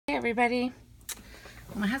everybody.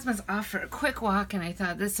 My husband's off for a quick walk and I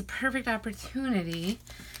thought this is a perfect opportunity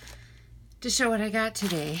to show what I got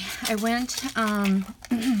today. I went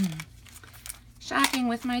shopping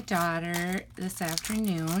with my daughter this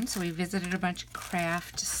afternoon, so we visited a bunch of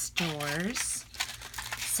craft stores.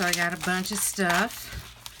 So I got a bunch of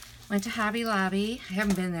stuff. Went to Hobby Lobby. I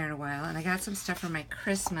haven't been there in a while, and I got some stuff for my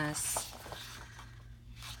Christmas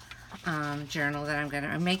journal that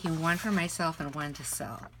I'm making one for myself and one to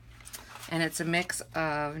sell. And it's a mix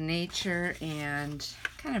of nature and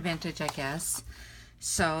kind of vintage, I guess.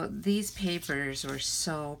 So these papers were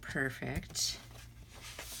so perfect.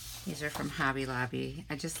 These are from Hobby Lobby.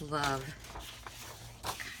 I just love,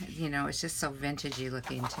 you know, it's just so vintagey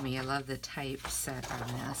looking to me. I love the typeset on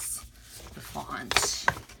this. The font.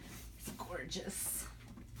 It's gorgeous.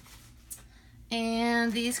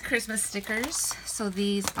 And these Christmas stickers. So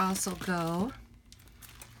these also go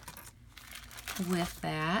with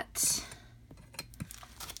that.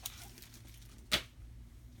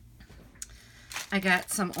 I got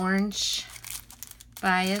some orange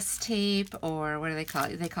bias tape, or what do they call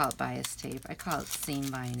it? They call it bias tape. I call it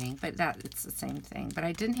seam binding, but it's the same thing. But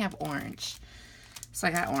I didn't have orange, so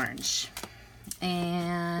I got orange.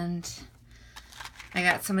 And I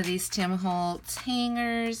got some of these Tim Holtz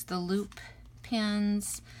hangers, the loop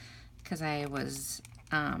pins, because I was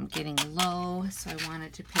getting low, so I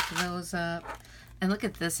wanted to pick those up. And look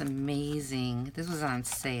at this amazing, this was on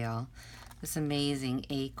sale. This amazing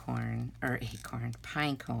pine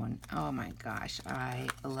cone. Oh my gosh, I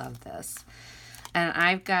love this. And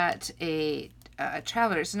I've got a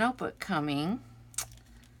traveler's notebook coming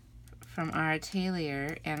from our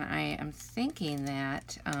atelier, and I am thinking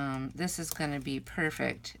that this is going to be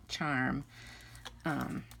perfect charm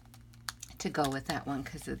to go with that one,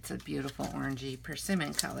 because it's a beautiful orangey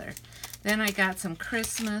persimmon color. Then I got some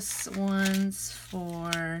Christmas ones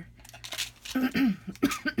for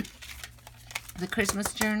the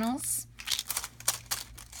Christmas journals.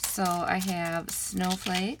 So I have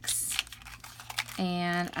snowflakes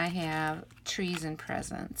and I have trees and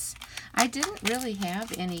presents. I didn't really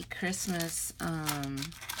have any Christmas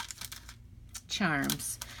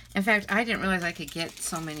charms. In fact, I didn't realize I could get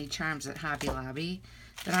so many charms at Hobby Lobby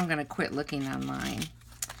that I'm going to quit looking online.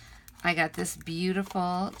 I got this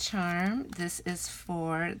beautiful charm. This is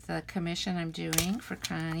for the commission I'm doing for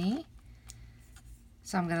Connie.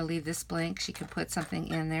 So I'm going to leave this blank. She could put something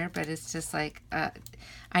in there, but it's just like,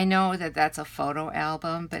 I know that that's a photo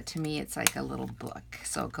album, but to me it's like a little book.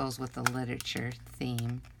 So it goes with the literature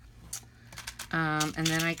theme. And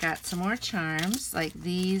then I got some more charms. Like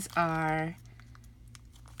these are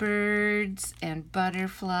birds and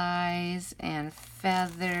butterflies and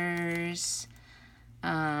feathers.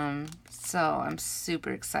 So I'm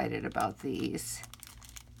super excited about these.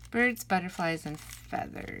 Birds, butterflies, and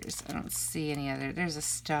feathers. I don't see any other. There's a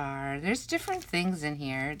star. There's different things in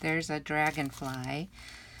here. There's a dragonfly.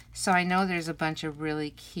 So I know there's a bunch of really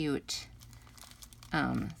cute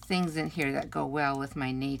things in here that go well with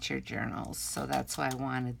my nature journals. So that's why I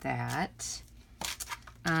wanted that.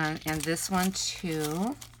 And this one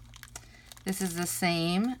too. This is the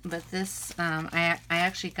same, but this, I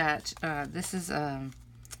actually got, this is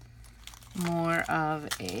more of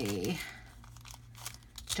a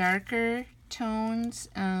darker tones.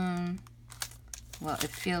 Well, it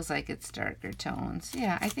feels like it's darker tones.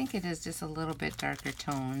 Yeah, I think it is just a little bit darker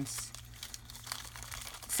tones.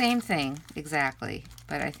 Same thing, exactly,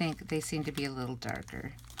 but I think they seem to be a little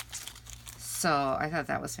darker. So I thought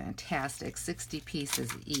that was fantastic. 60 pieces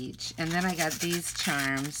each. And then I got these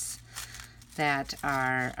charms that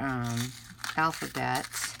are alphabet.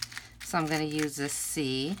 So I'm going to use this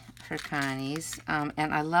C for Connie's. And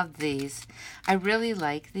I love these. I really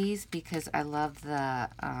like these because I love the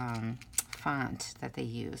font that they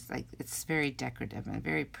use. Like, it's very decorative and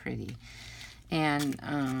very pretty.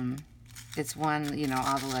 And it's one, you know,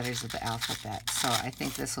 all the letters of the alphabet. So I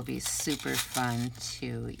think this will be super fun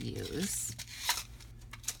to use.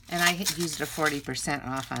 And I used a 40%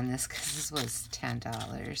 off on this because this was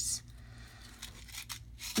 $10.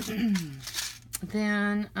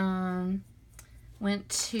 Then went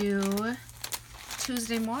to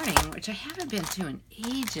Tuesday morning, which I haven't been to in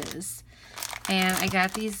ages, and I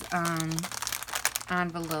got these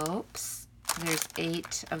envelopes. There's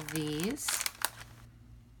 8 of these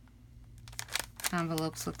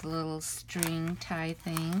envelopes with the little string tie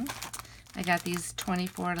thing. I got these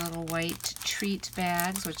 24 little white treat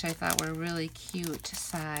bags, which I thought were really cute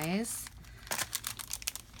size.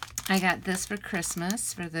 I got this for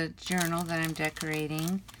Christmas for the journal that I'm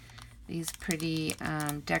decorating. These pretty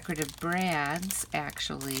decorative brads,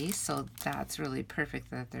 actually, so that's really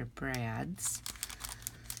perfect that they're brads.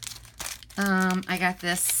 I got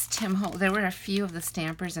this Tim Holtz. There were a few of the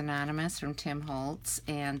Stampers Anonymous from Tim Holtz,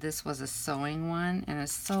 and this was a sewing one, and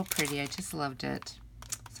it's so pretty. I just loved it.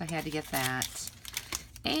 So I had to get that.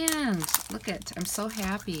 And look at, I'm so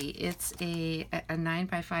happy. It's a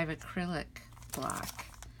 9x5 acrylic block.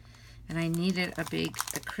 And I needed a big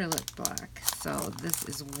acrylic block. So this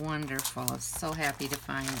is wonderful. I'm so happy to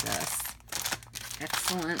find this.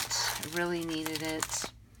 Excellent. I really needed it.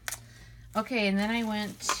 Okay, and then I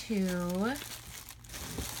went to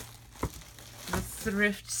the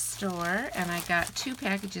thrift store and I got 2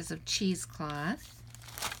 packages of cheesecloth.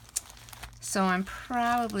 So I'm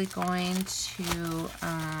probably going to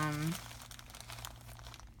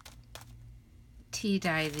tea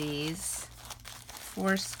dye these.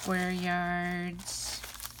 4 square yards,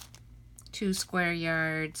 2 square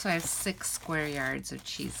yards. So I have 6 square yards of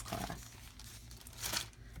cheesecloth.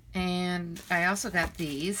 And I also got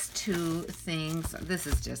these 2 things. This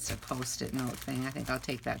is just a post-it note thing. I think I'll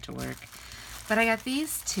take that to work. But I got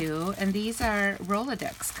these 2, and these are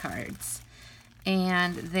Rolodex cards.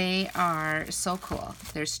 And they are so cool.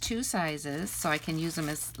 There's 2 sizes, so I can use them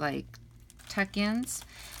as like tuck-ins.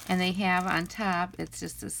 And they have on top, it's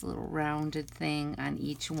just this little rounded thing on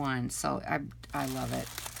each one. So I love it.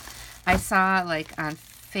 I saw like on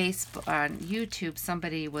Facebook, on YouTube,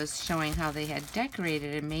 somebody was showing how they had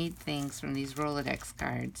decorated and made things from these Rolodex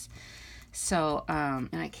cards. So, and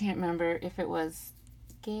I can't remember if it was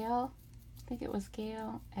Gail. I think it was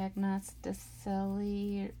Gail Agnos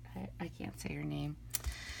DeCelli. I can't say her name.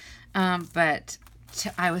 But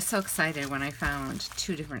I was so excited when I found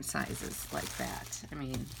 2 different sizes like that. I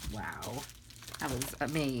mean, wow. I was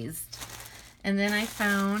amazed. And then I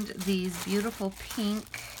found these beautiful pink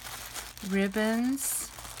ribbons.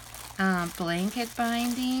 Blanket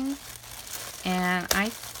binding, and I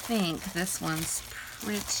think this one's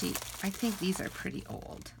pretty, I think these are pretty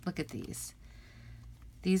old. Look at these.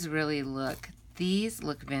 These really look, these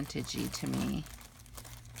look vintagey to me.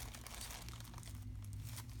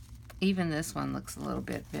 Even this one looks a little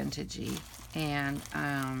bit vintagey, and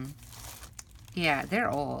yeah, they're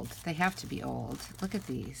old. They have to be old. Look at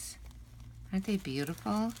these. Aren't they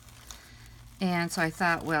beautiful? And so I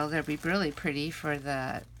thought, well, they'll be really pretty for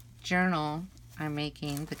the journal I'm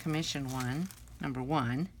making, the commission one, number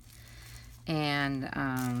 1. And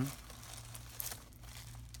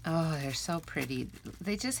oh, they're so pretty.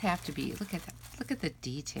 They just have to be, look at that, look at the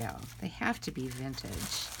detail. They have to be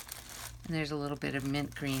vintage. And there's a little bit of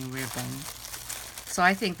mint green ribbon. So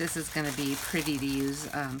I think this is going to be pretty to use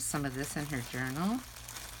some of this in her journal.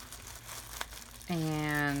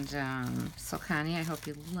 And so Connie, I hope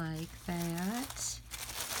you like that.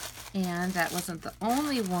 And that wasn't the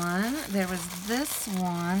only one. There was this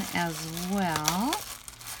one as well.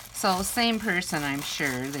 So same person, I'm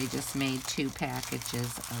sure. They just made 2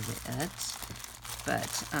 packages of it.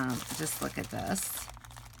 But just look at this.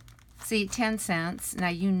 See, 10 cents. Now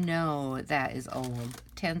you know that is old.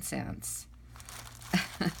 10 cents.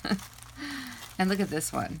 And look at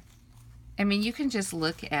this one. I mean, you can just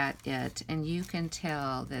look at it and you can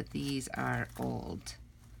tell that these are old.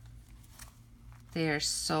 They are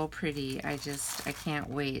so pretty. I can't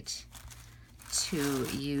wait to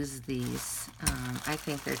use these. I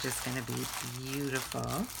think they're just going to be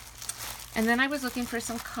beautiful. And then I was looking for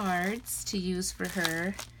some cards to use for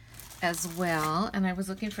her as well. And I was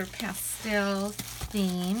looking for pastel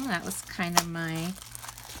theme. That was kind of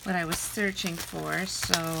what I was searching for.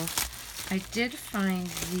 So I did find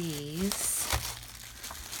these.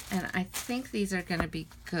 And I think these are going to be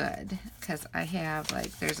good because I have,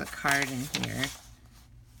 like, there's a card in here.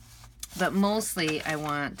 But mostly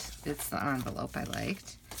it's the envelope I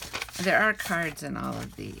liked. There are cards in all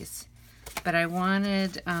of these. But I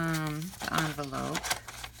wanted the envelope.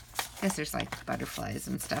 I guess there's, like, butterflies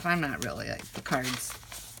and stuff. I'm not really, like, the cards.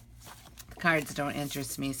 The cards don't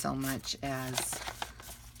interest me so much as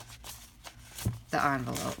the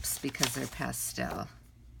envelopes because they're pastel.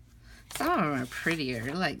 Some of them are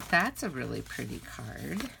prettier. Like, that's a really pretty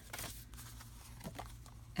card.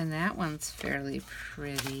 And that one's fairly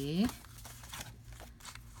pretty.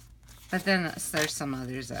 But then there's some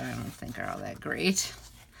others that I don't think are all that great.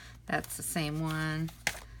 That's the same one.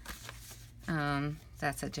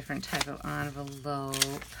 That's a different type of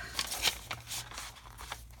envelope.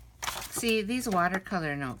 See, these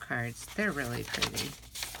watercolor note cards, they're really pretty.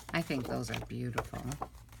 I think those are beautiful.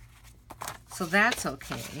 So that's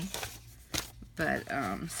okay. But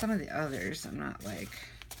some of the others, I'm not like,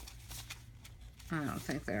 I don't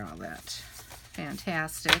think they're all that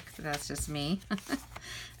fantastic. But that's just me.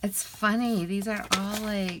 It's funny. These are all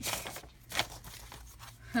like,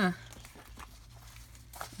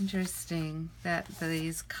 Interesting that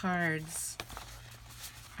these cards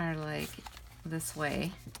are like this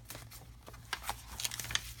way.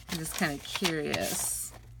 I'm just kind of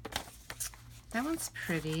curious. That one's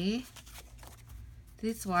pretty.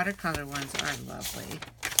 These watercolor ones are lovely.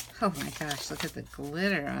 Oh my gosh, look at the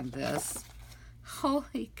glitter on this.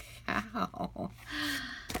 Holy cow.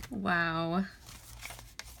 Wow.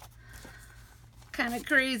 Kind of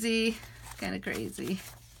crazy. Kind of crazy.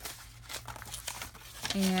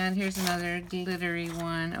 And here's another glittery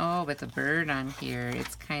one. Oh, with a bird on here.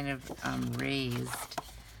 It's kind of raised.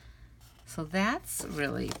 So that's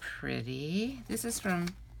really pretty. This is from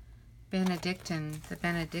the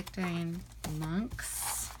Benedictine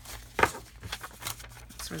monks.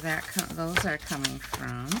 That's where those are coming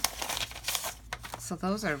from. So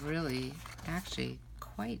those are really, actually,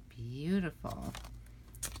 quite beautiful.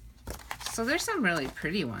 So there's some really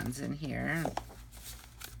pretty ones in here.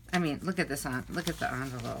 I mean, look at this look at the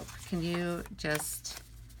envelope. Can you just,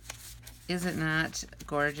 is it not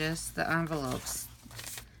gorgeous? The envelopes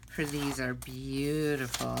for these are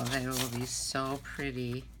beautiful. They will be so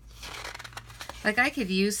pretty. Like, I could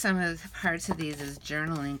use some of the parts of these as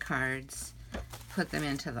journaling cards, put them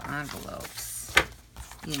into the envelopes,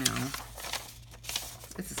 you know.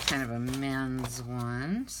 This is kind of a men's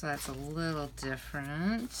one, so that's a little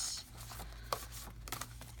different.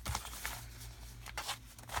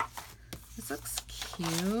 This looks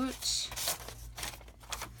cute.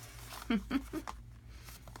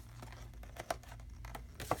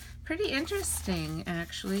 Pretty interesting,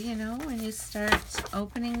 actually, you know, when you start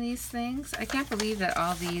opening these things. I can't believe that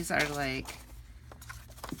all these are like,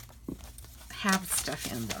 have stuff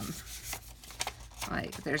in them.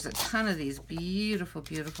 Like, there's a ton of these beautiful,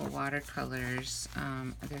 beautiful watercolors.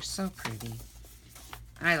 They're so pretty.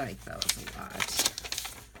 I like those a lot.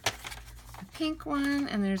 A pink one,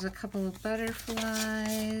 and there's a couple of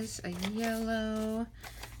butterflies, a yellow.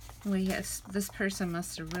 Well, yes, this person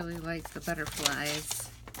must have really liked the butterflies.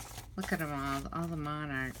 Look at them all the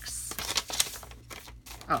monarchs.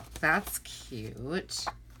 Oh, that's cute.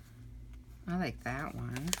 I like that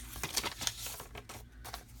one.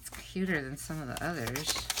 It's cuter than some of the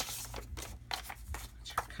others.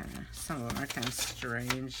 Which are kinda, some of them are kind of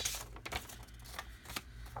strange.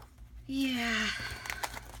 Yeah.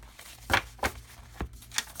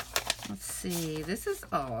 Let's see. This is,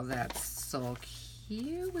 oh, that's so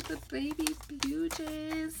cute with the baby blue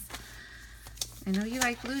jays. I know you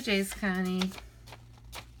like blue jays, Connie.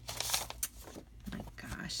 Oh my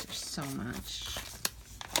gosh, there's so much.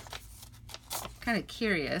 Kind of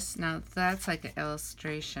curious. Now that's like an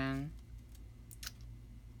illustration.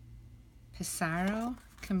 Pissarro?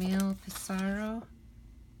 Camille Pissarro?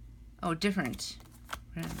 Oh, different.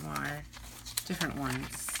 Renoir. Different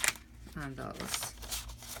ones on those.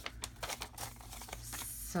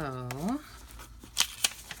 So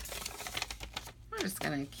I'm just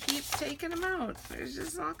gonna keep taking them out. There's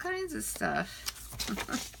just all kinds of stuff.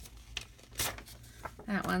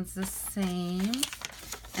 That one's the same.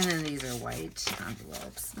 And then these are white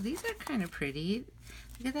envelopes. These are kind of pretty.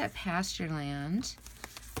 Look at that pasture land.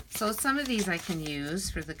 So some of these I can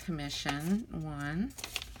use for the commission one.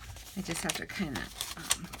 I just have to kind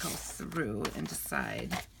of go through and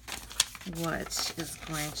decide what is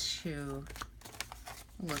going to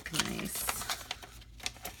look nice.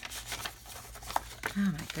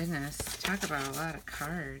 Oh my goodness, talk about a lot of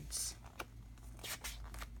cards.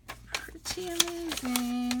 Pretty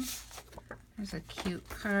amazing. There's a cute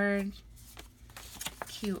card,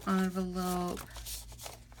 cute envelope.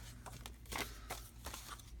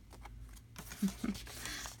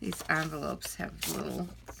 These envelopes have little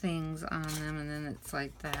things on them and then it's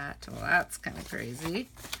like that. Well, that's kind of crazy.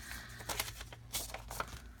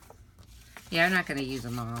 Yeah, I'm not going to use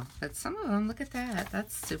them all, but some of them, look at that.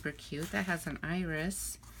 That's super cute. That has an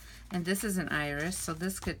iris, and this is an iris, so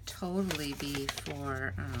this could totally be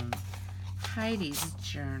for Heidi's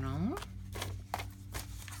journal.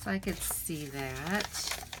 So I could see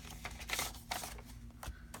that.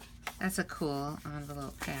 That's a cool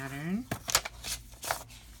envelope pattern.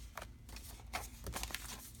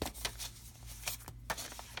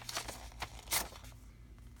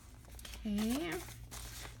 Okay.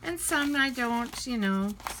 And some I don't, you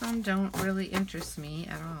know, some don't really interest me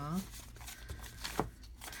at all.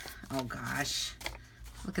 Oh gosh.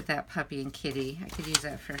 Look at that puppy and kitty. I could use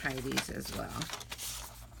that for Heidi's as well.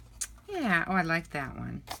 Yeah, oh, I like that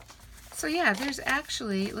one. So yeah, there's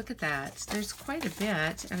actually, look at that. There's quite a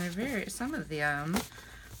bit, and they're some of them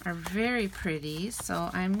are very pretty. So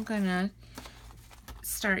I'm gonna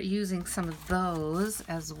start using some of those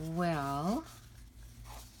as well.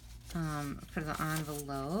 For the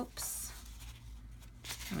envelopes.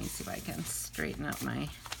 Let me see if I can straighten up my,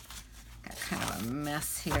 got kind of a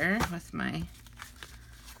mess here with my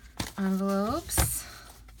envelopes.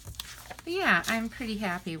 But yeah, I'm pretty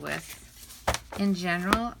happy with, in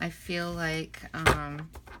general, I feel like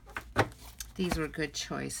these were good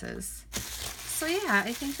choices. So yeah,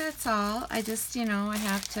 I think that's all. I just, you know, I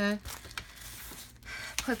have to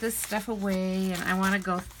put this stuff away, and I want to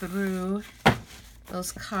go through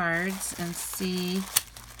those cards and see,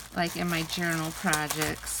 like in my journal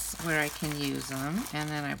projects, where I can use them. And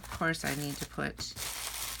then of course I need to put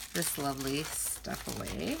this lovely stuff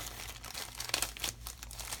away.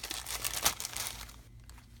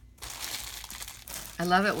 I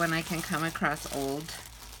love it when I can come across old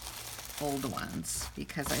ones,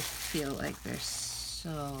 because I feel like they're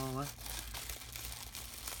so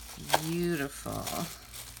beautiful.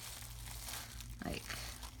 Like,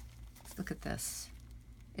 look at this.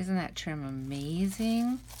 Isn't that trim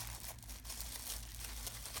amazing?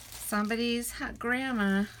 Somebody's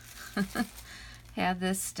grandma had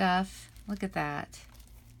this stuff. Look at that.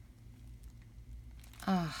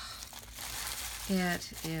 Oh,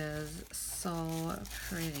 it is so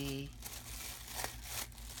pretty.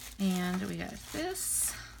 And we got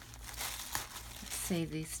this. Let's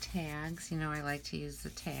save these tags. You know, I like to use the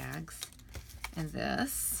tags. And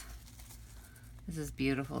this. This is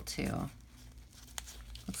beautiful too.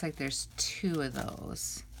 Looks like there's 2 of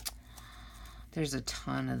those. There's a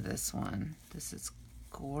ton of this one. This is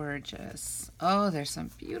gorgeous. Oh, there's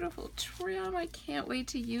some beautiful trim. I can't wait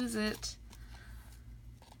to use it.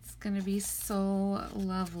 It's gonna be so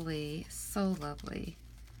lovely, so lovely.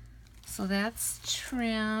 So that's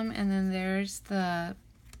trim, and then there's the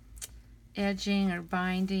edging or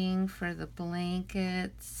binding for the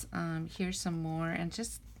blankets. Here's some more, and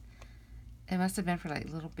just, it must have been for like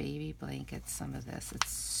little baby blankets, some of this.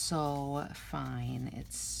 It's so fine.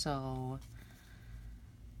 It's so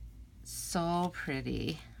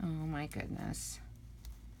pretty. Oh my goodness.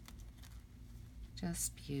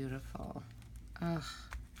 Just beautiful. Oh,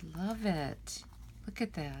 love it. Look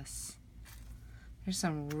at this. There's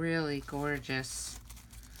some really gorgeous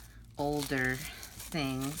older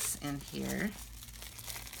things in here.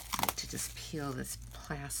 I like to just peel this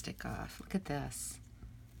plastic off. Look at this.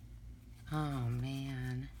 Oh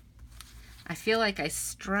man. I feel like I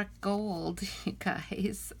struck gold, you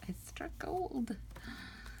guys. I struck gold.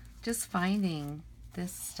 Just finding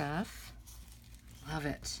this stuff. Love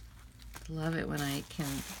it. Love it when I can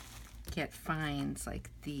get finds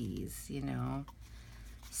like these, you know.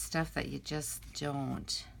 Stuff that you just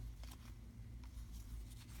don't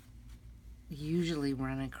usually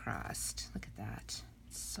run across. Look at that.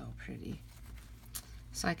 It's so pretty.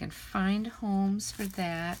 So I can find homes for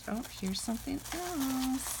that. Oh, here's something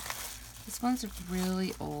else. This one's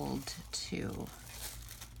really old too.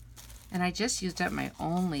 And I just used up my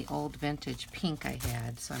only old vintage pink I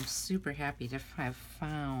had, so I'm super happy to have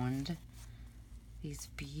found these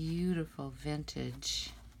beautiful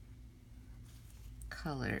vintage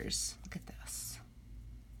colors. Look at this.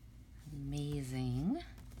 Amazing.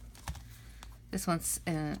 This one's,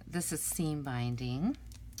 this is seam binding.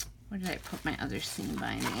 Where did I put my other seam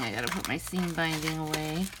binding? I gotta put my seam binding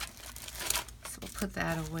away. So we'll put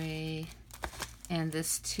that away. And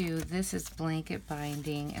this too, this is blanket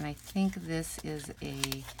binding, and I think this is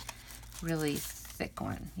a really thick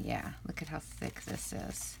one. Yeah, look at how thick this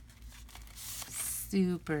is.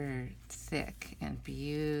 Super thick and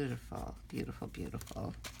beautiful, beautiful,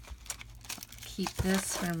 beautiful. Keep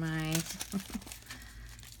this for my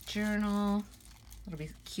journal. It'll be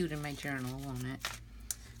cute in my journal, won't it?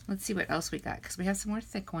 Let's see what else we got, because we have some more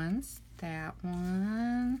thick ones. That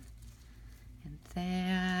one, and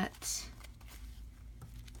that.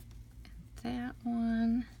 That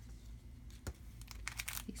one.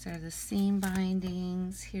 These are the seam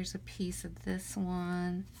bindings. Here's a piece of this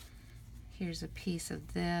one. Here's a piece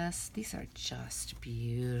of this. These are just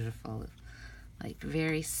beautiful, like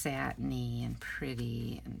very satiny and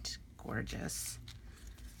pretty and gorgeous.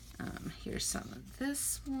 Here's some of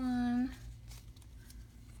this one.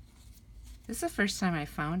 This is the first time I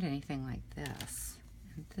found anything like this.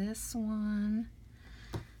 And this one,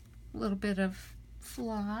 a little bit of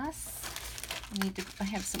floss. I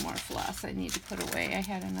have some more floss I need to put away. I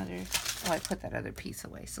had another, oh, I put that other piece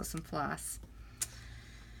away, so some floss.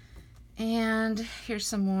 And here's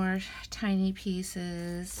some more tiny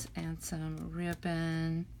pieces and some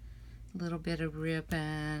ribbon, a little bit of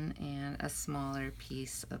ribbon, and a smaller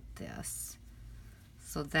piece of this.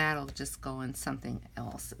 So that'll just go in something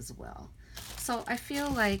else as well. So I feel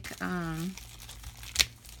like I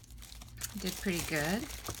did pretty good.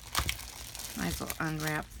 Might as well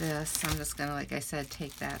unwrap this. I'm just gonna, like I said,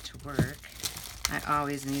 take that to work. I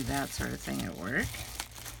always need that sort of thing at work.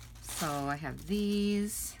 So I have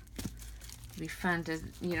these. It'll be fun to,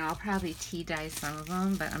 you know, I'll probably tea dye some of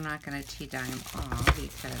them, but I'm not going to tea dye them all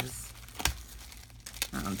because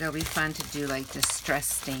they'll be fun to do like distress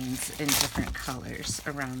stains in different colors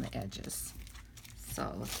around the edges.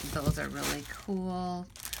 So those are really cool.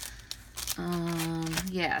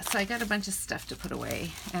 Yeah, so I got a bunch of stuff to put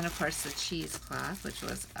away. And of course the cheesecloth, which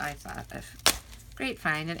was, I thought, a great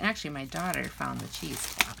find. And actually my daughter found the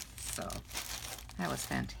cheesecloth, so that was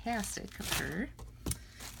fantastic of her.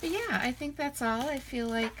 But yeah, I think that's all. I feel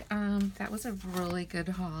like that was a really good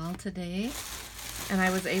haul today. And I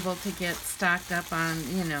was able to get stocked up on,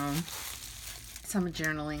 you know, some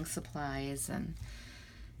journaling supplies and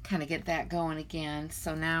kind of get that going again.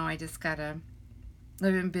 So now I just gotta,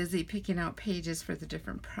 I've been busy picking out pages for the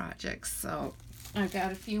different projects. So I've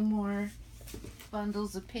got a few more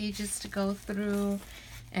bundles of pages to go through,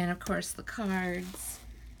 and of course the cards.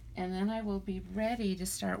 And then I will be ready to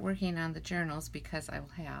start working on the journals because I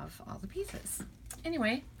will have all the pieces.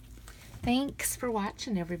 Anyway, thanks for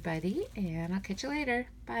watching, everybody, and I'll catch you later.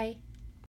 Bye.